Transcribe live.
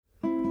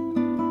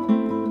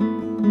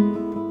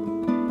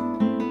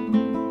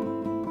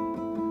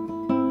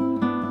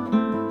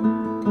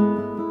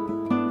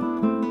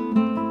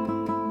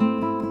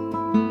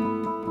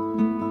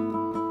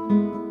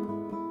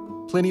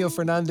Plínio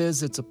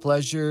Fernandes, it's a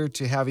pleasure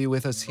to have you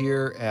with us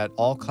here at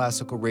All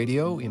Classical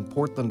Radio in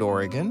Portland,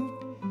 Oregon.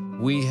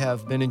 We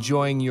have been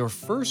enjoying your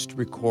first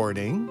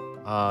recording,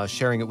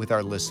 sharing it with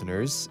our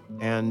listeners,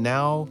 and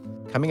now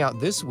coming out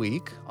this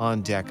week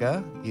on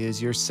Decca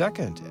is your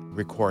second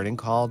recording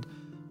called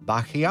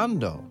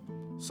Bacheando.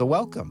 So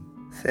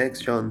welcome.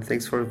 Thanks, John.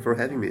 Thanks for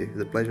having me. It's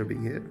a pleasure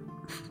being here.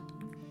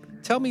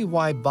 Tell me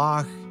why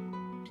Bach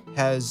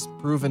has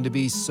proven to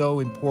be so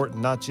important,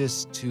 not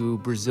just to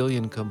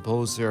Brazilian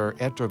composer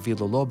Héctor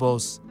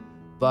Villa-Lobos,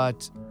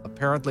 but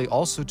apparently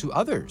also to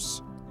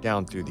others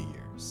down through the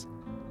years.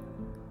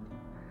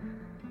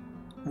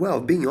 Well,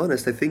 being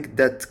honest, I think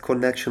that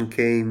connection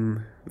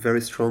came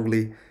very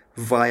strongly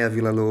via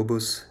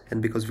Villa-Lobos,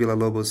 and because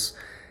Villa-Lobos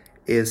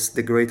is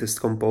the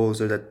greatest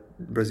composer that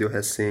Brazil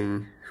has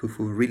seen, who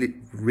really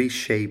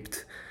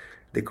reshaped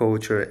the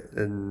culture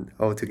and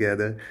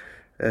altogether.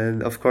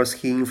 And of course,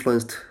 he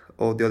influenced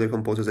all the other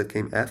composers that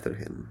came after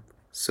him.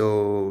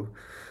 So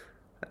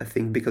I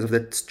think because of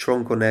that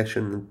strong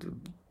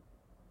connection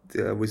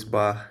with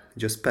Bach,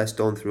 just passed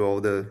on through all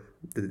the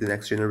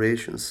next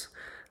generations,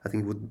 I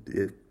think it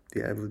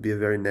would be a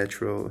very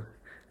natural,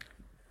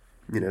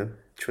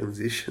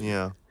 transition.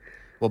 Yeah.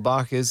 Well,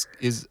 Bach is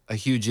a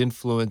huge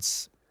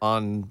influence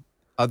on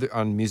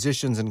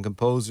musicians and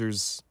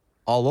composers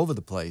all over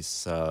the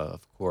place,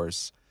 of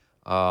course.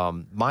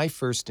 My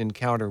first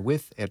encounter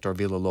with Héctor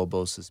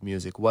Villa-Lobos'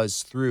 music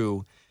was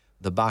through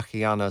the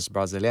Bachianas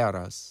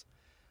Brasileiras,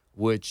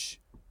 which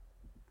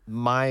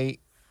my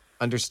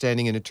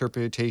understanding and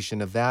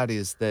interpretation of that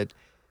is that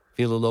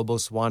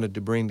Villa-Lobos wanted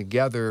to bring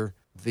together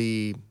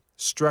the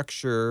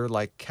structure,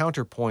 like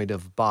counterpoint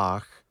of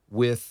Bach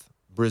with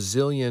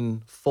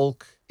Brazilian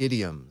folk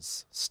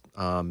idioms,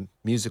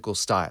 musical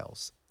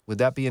styles. Would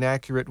that be an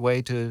accurate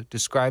way to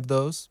describe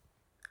those?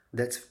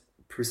 That's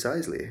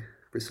precisely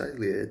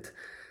it.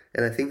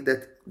 And I think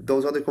that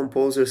those other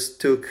composers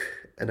took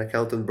an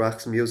account on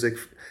Bach's music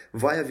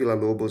via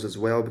Villa-Lobos as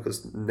well,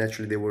 because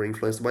naturally they were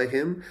influenced by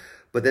him,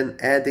 but then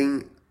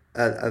adding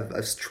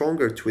a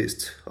stronger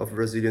twist of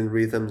Brazilian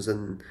rhythms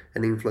and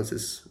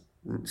influences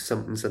in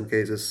some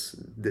cases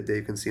that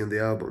you can see on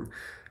the album.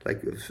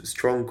 Like a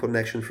strong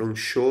connection from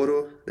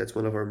choro, that's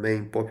one of our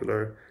main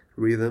popular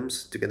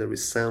rhythms, together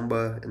with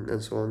samba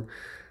and so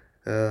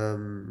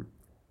on.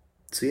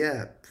 So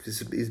yeah,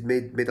 it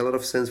made a lot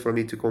of sense for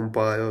me to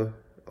compile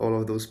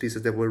all of those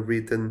pieces that were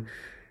written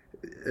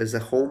as a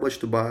homage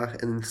to Bach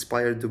and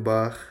inspired to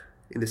Bach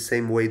in the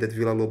same way that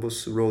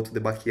Villa-Lobos wrote the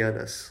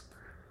Bachianas.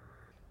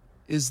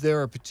 Is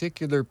there a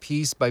particular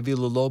piece by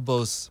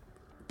Villa-Lobos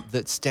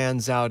that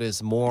stands out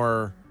as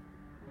more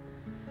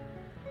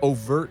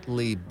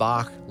overtly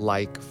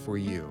Bach-like for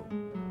you,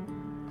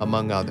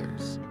 among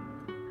others?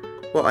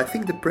 Well, I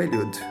think the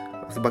prelude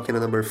of the Bachiana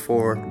number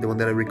 4, the one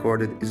that I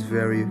recorded, is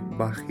very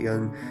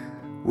Bachian,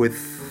 with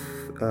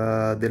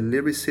the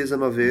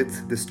lyricism of it,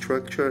 the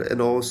structure,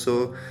 and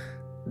also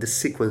the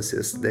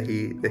sequences that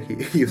he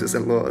uses a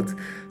lot.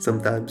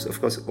 Sometimes, of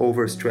course,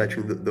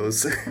 overstretching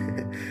those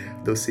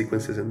those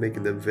sequences and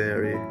making them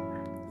very,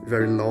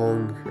 very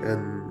long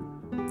and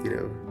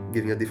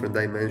giving a different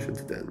dimension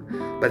to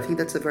them. But I think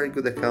that's a very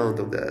good account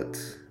of that.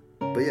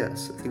 But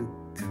yes, I think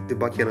the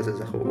Bachianas as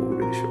a whole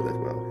really show that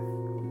well.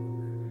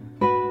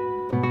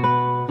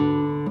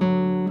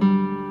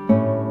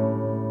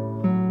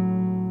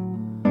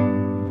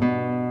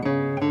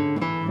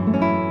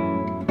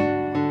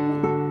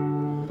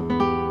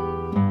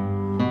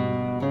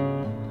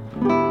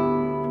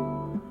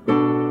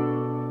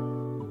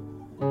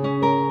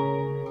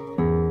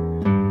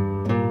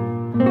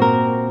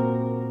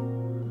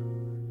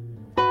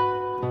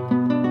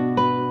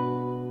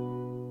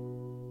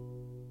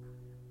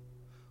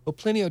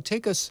 Well, Plínio,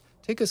 take us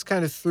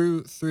kind of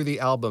through the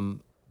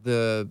album.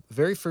 The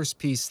very first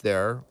piece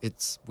there,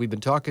 we've been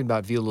talking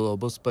about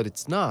Villa-Lobos, but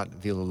it's not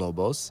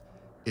Villa-Lobos.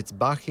 It's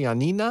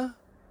Bachianina,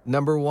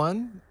 number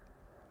 1,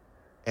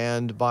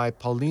 and by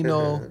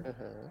Paulino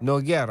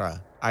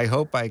Nogueira. I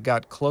hope I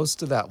got close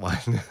to that one.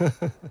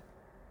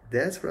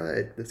 That's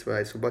right.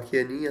 So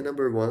Bachianina,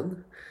 number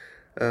 1.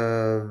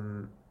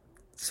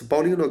 So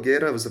Paulino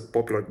Nogueira was a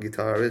popular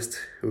guitarist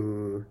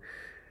who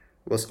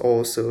was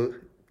also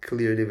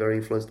clearly very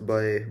influenced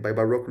by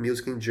Baroque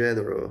music in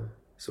general.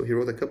 So he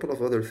wrote a couple of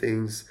other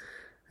things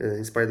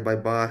inspired by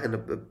Bach and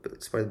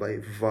inspired by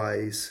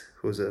Weiss,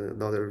 who's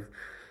another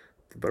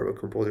Baroque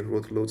composer who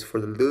wrote loads for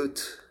the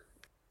lute.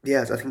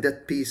 Yes, I think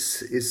that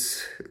piece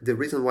is the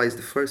reason why it's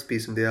the first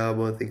piece in the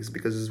album. I think is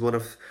because it's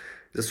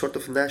a sort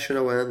of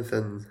national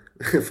anthem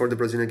for the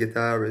Brazilian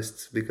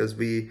guitarists, because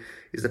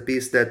it's a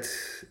piece that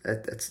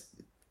at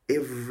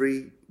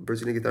every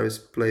Brazilian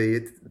guitarist play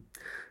it.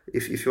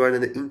 If you are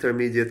in an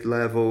intermediate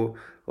level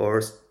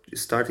or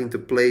starting to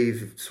play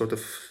sort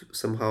of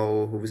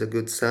somehow with a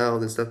good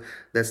sound and stuff,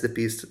 that's the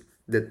piece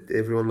that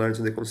everyone learns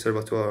in the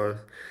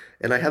conservatoire.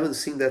 And I haven't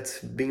seen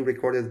that being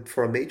recorded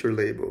for a major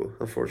label,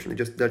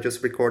 unfortunately. They're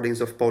just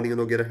recordings of Paulino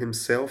Nogueira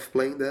himself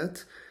playing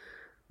that,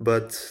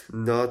 but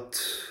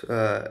not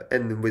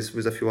and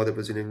with a few other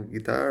Brazilian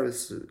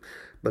guitarists,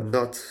 but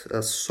not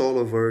a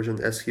solo version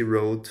as he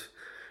wrote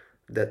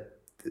that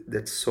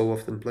that's so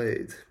often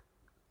played.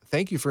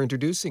 Thank you for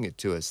introducing it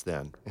to us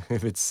then.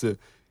 If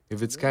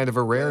it's kind of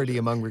a rarity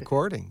among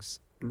recordings.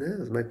 No,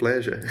 it's my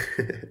pleasure.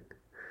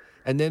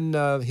 And then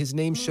his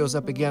name shows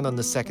up again on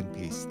the second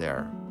piece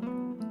there.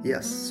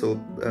 Yes, so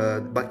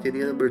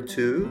Bacheando number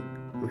 2,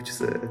 which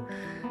is a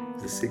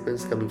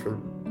sequence coming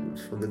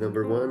from the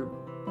number 1.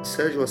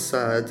 Sergio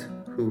Assad,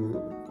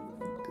 who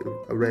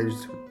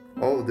arranged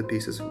all of the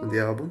pieces on the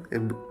album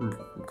and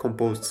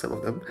composed some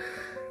of them.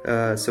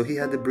 So he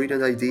had the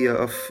brilliant idea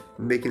of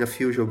making a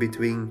fusion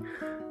between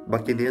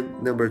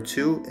Bacheando number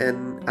 2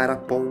 and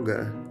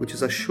Araponga, which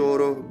is a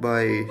choro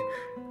by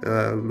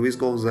Luis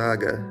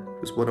Gonzaga,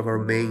 who's one of our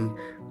main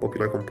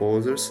popular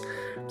composers.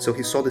 So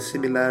he saw the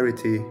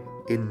similarity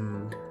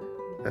in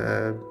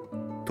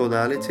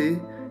tonality,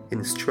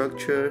 in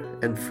structure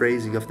and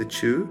phrasing of the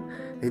two,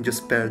 and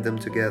just paired them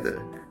together,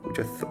 which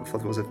I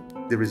thought was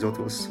the result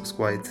was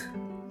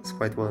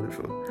quite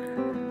wonderful.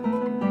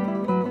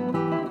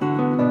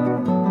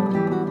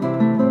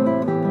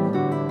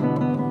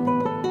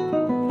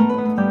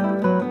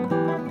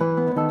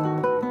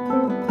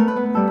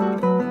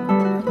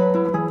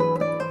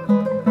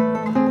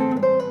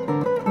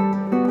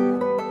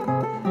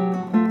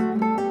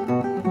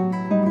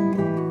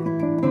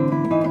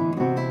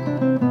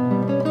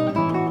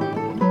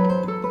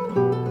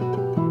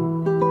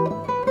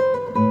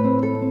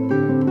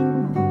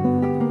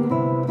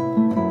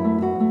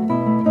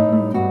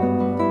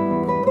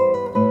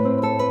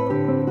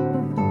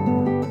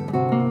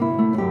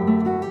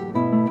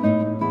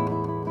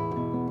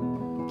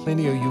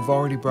 Plínio, you've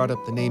already brought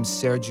up the name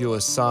Sergio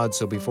Assad,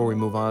 so before we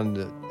move on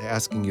to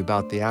asking you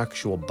about the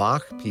actual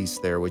Bach piece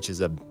there, which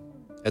is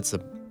it's a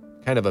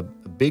kind of a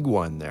big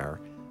one there,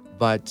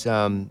 but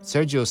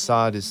Sergio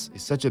Assad is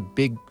such a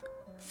big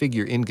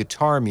figure in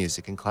guitar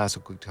music, in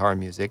classical guitar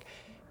music,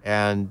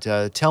 and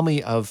tell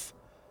me of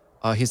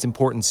his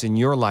importance in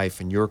your life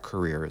and your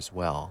career as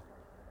well.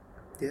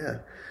 Yeah,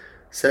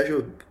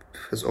 Sergio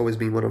has always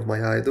been one of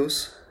my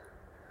idols.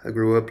 I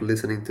grew up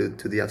listening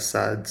to the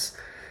Assads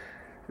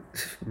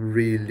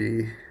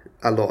really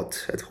a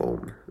lot at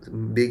home.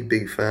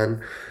 Big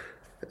fan.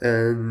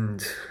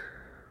 And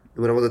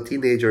when I was a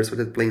teenager, I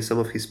started playing some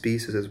of his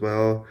pieces as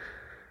well.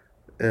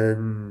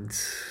 And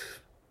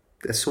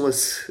as soon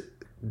as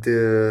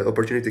the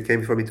opportunity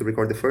came for me to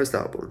record the first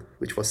album,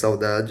 which was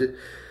Saudade,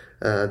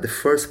 the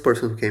first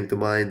person who came to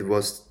mind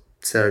was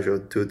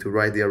Sergio to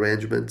write the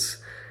arrangements.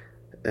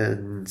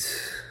 And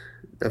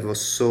I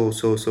was so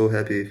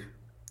happy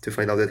to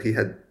find out that he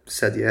had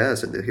said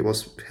yes and that he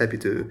was happy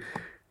to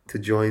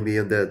join me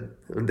on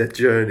that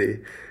journey.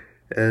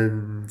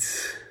 And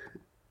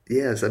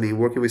yes, I mean,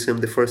 working with him,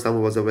 the first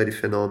album was already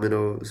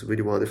phenomenal. It was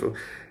really wonderful,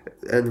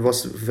 and it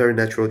was a very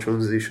natural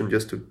transition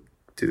just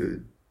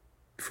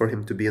for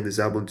him to be on this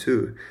album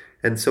too.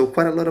 And so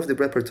quite a lot of the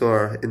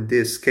repertoire in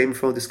this came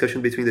from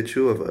discussion between the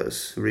two of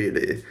us,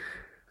 really.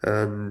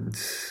 And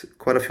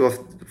quite a few of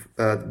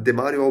the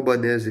Mario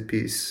Albanese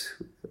piece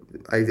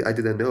I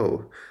didn't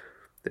know,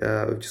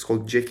 which is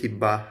called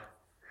Jequibá,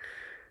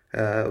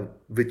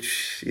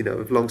 which,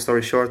 long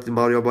story short,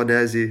 Mario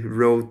Albanese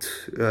wrote,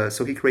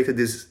 so he created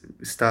this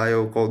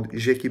style called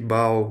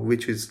Jequibal,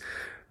 which is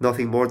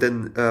nothing more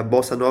than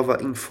bossa nova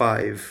in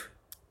 5,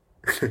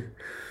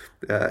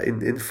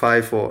 in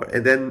 5/4,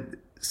 and then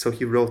so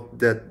he wrote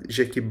that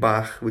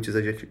Jequibach, which is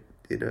a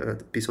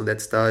piece on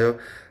that style,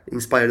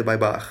 inspired by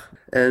Bach.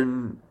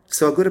 And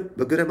so a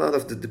good amount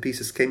of the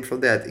pieces came from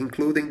that,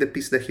 including the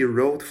piece that he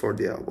wrote for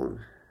the album,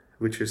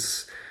 which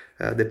is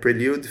the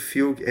Prelude,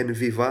 Fugue, and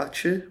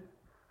Vivace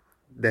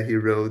that he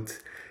wrote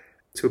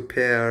to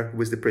pair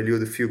with the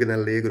Prelude, Fugue, and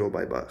Allegro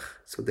by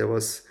Bach. So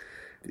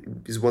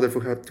it's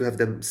wonderful to have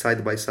them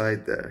side by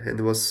side there.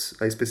 And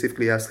I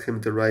specifically asked him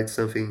to write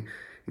something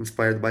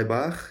inspired by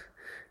Bach,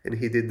 and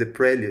he did the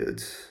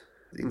Prelude,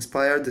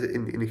 inspired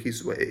in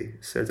his way,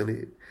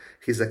 certainly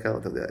his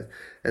account of that.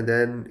 And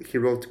then he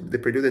wrote the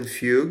Prelude and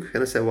Fugue,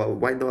 and I said, well,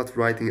 why not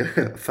writing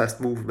a fast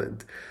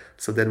movement?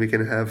 So then we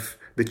can have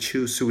the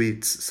two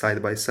suites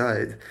side by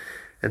side.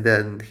 And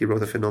then he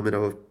wrote a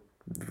phenomenal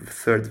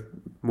third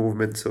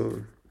movement,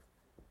 so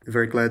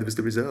very glad with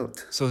the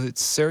result. So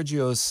it's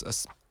Sergio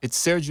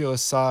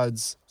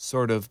Assad's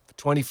sort of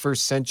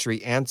 21st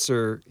century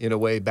answer, in a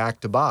way, back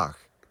to Bach.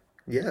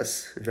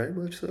 Yes, very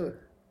much so.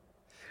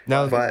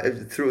 Now,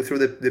 through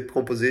the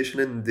composition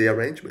and the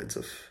arrangements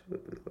of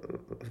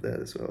that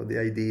as well, the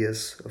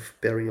ideas of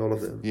pairing all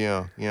of them.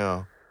 Yeah.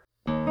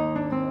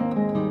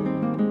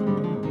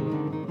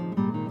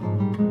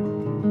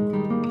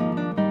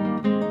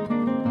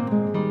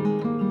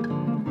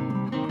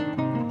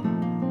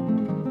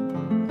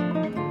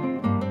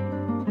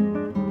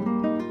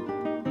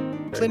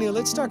 Plínio,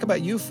 let's talk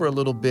about you for a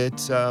little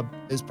bit.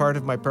 As part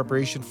of my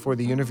preparation for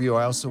the interview,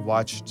 I also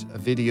watched a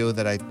video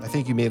that I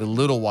think you made a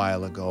little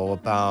while ago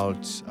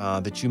about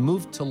that you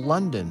moved to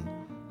London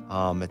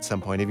at some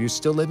point. Are you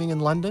still living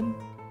in London?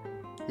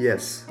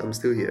 Yes, I'm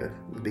still here.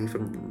 I've been for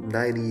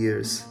 9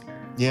 years.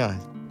 Yeah.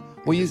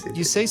 Well, in the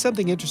you city. say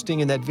something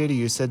interesting in that video.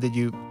 You said that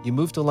you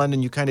moved to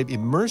London, you kind of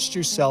immersed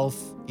yourself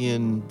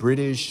in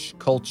British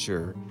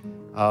culture.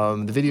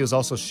 The video is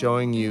also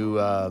showing you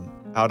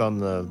out on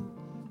the,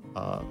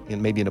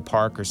 maybe in a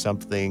park or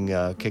something,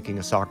 kicking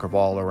a soccer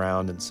ball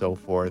around and so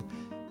forth.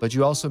 But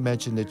you also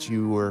mentioned that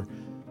you were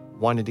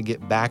wanting to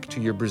get back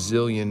to your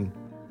Brazilian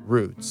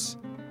roots.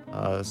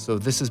 So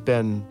this has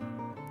been,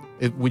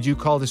 would you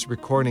call this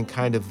recording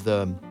kind of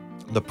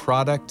the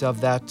product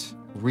of that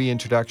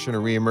reintroduction or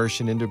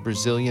reimmersion into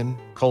Brazilian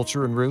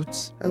culture and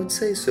roots? I would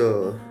say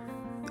so.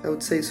 I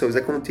would say so. It's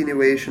a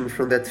continuation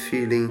from that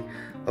feeling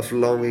of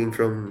longing,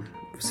 from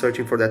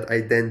searching for that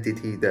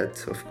identity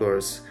that, of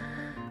course,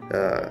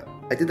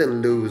 I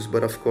didn't lose,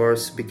 but of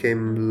course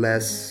became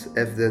less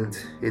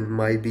evident in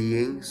my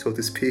being, so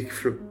to speak,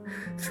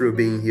 through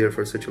being here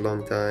for such a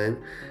long time.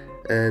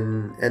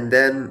 And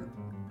then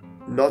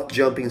not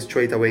jumping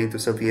straight away into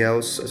something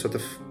else, sort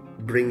of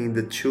bringing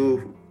the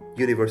two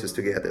universes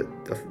together,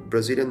 of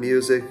Brazilian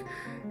music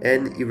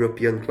and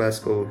European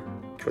classical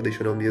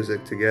traditional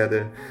music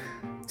together,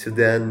 to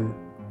then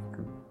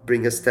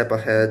bring a step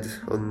ahead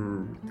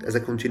on as a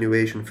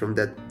continuation from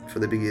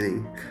the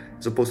beginning,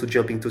 as opposed to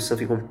jumping to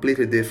something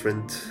completely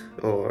different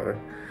or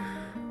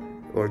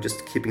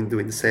just keeping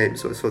doing the same.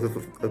 So it's sort of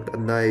a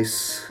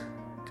nice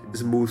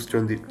smooth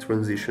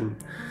transition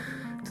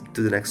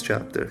to the next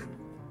chapter.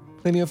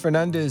 Plínio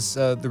Fernandes,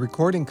 the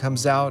recording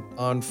comes out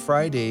on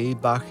Friday,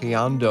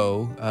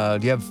 Bacheando.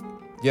 Do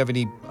you have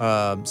any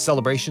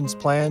celebrations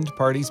planned,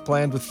 parties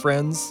planned with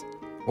friends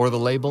or the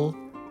label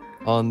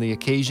on the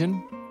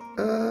occasion?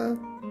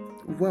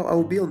 Well,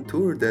 I'll be on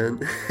tour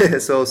then,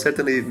 so I'll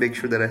certainly make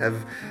sure that I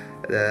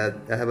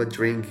have a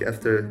drink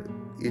after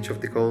each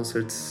of the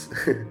concerts.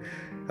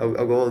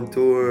 I'll go on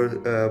tour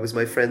with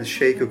my friend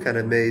Sheiko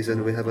Kanamez,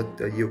 and we have a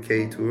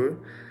UK tour,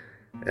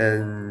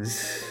 and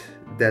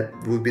that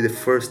will be the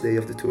first day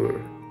of the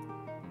tour.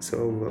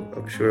 So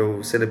I'm sure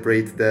we'll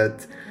celebrate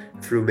that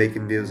through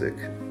making music.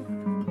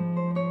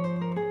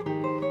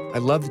 I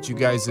love that you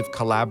guys have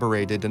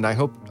collaborated, and I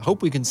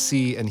hope we can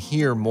see and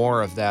hear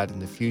more of that in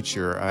the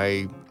future.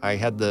 I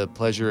had the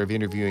pleasure of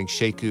interviewing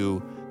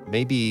Sheku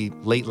maybe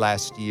late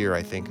last year,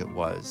 I think it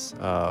was,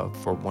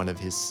 for one of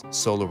his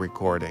solo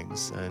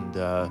recordings, and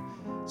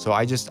so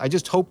I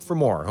just hope for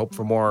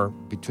more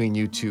between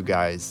you two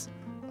guys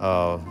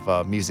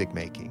of music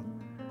making.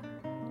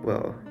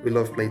 Well, we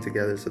love playing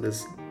together, so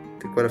there's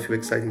quite a few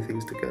exciting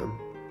things to come.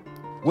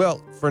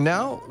 Well, for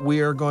now, we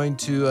are going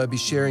to be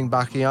sharing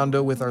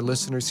Bacheando with our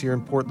listeners here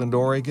in Portland,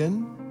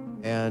 Oregon.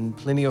 And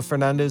Plínio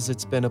Fernandes,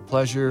 it's been a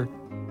pleasure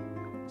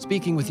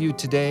speaking with you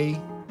today,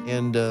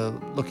 and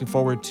looking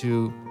forward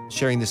to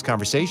sharing this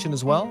conversation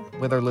as well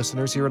with our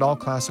listeners here at All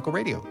Classical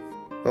Radio.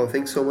 Well,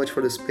 thanks so much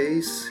for the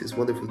space. It's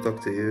wonderful to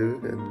talk to you,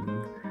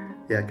 and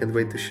yeah, I can't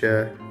wait to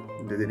share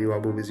the new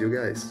album with you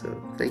guys.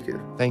 So thank you.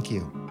 Thank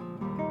you.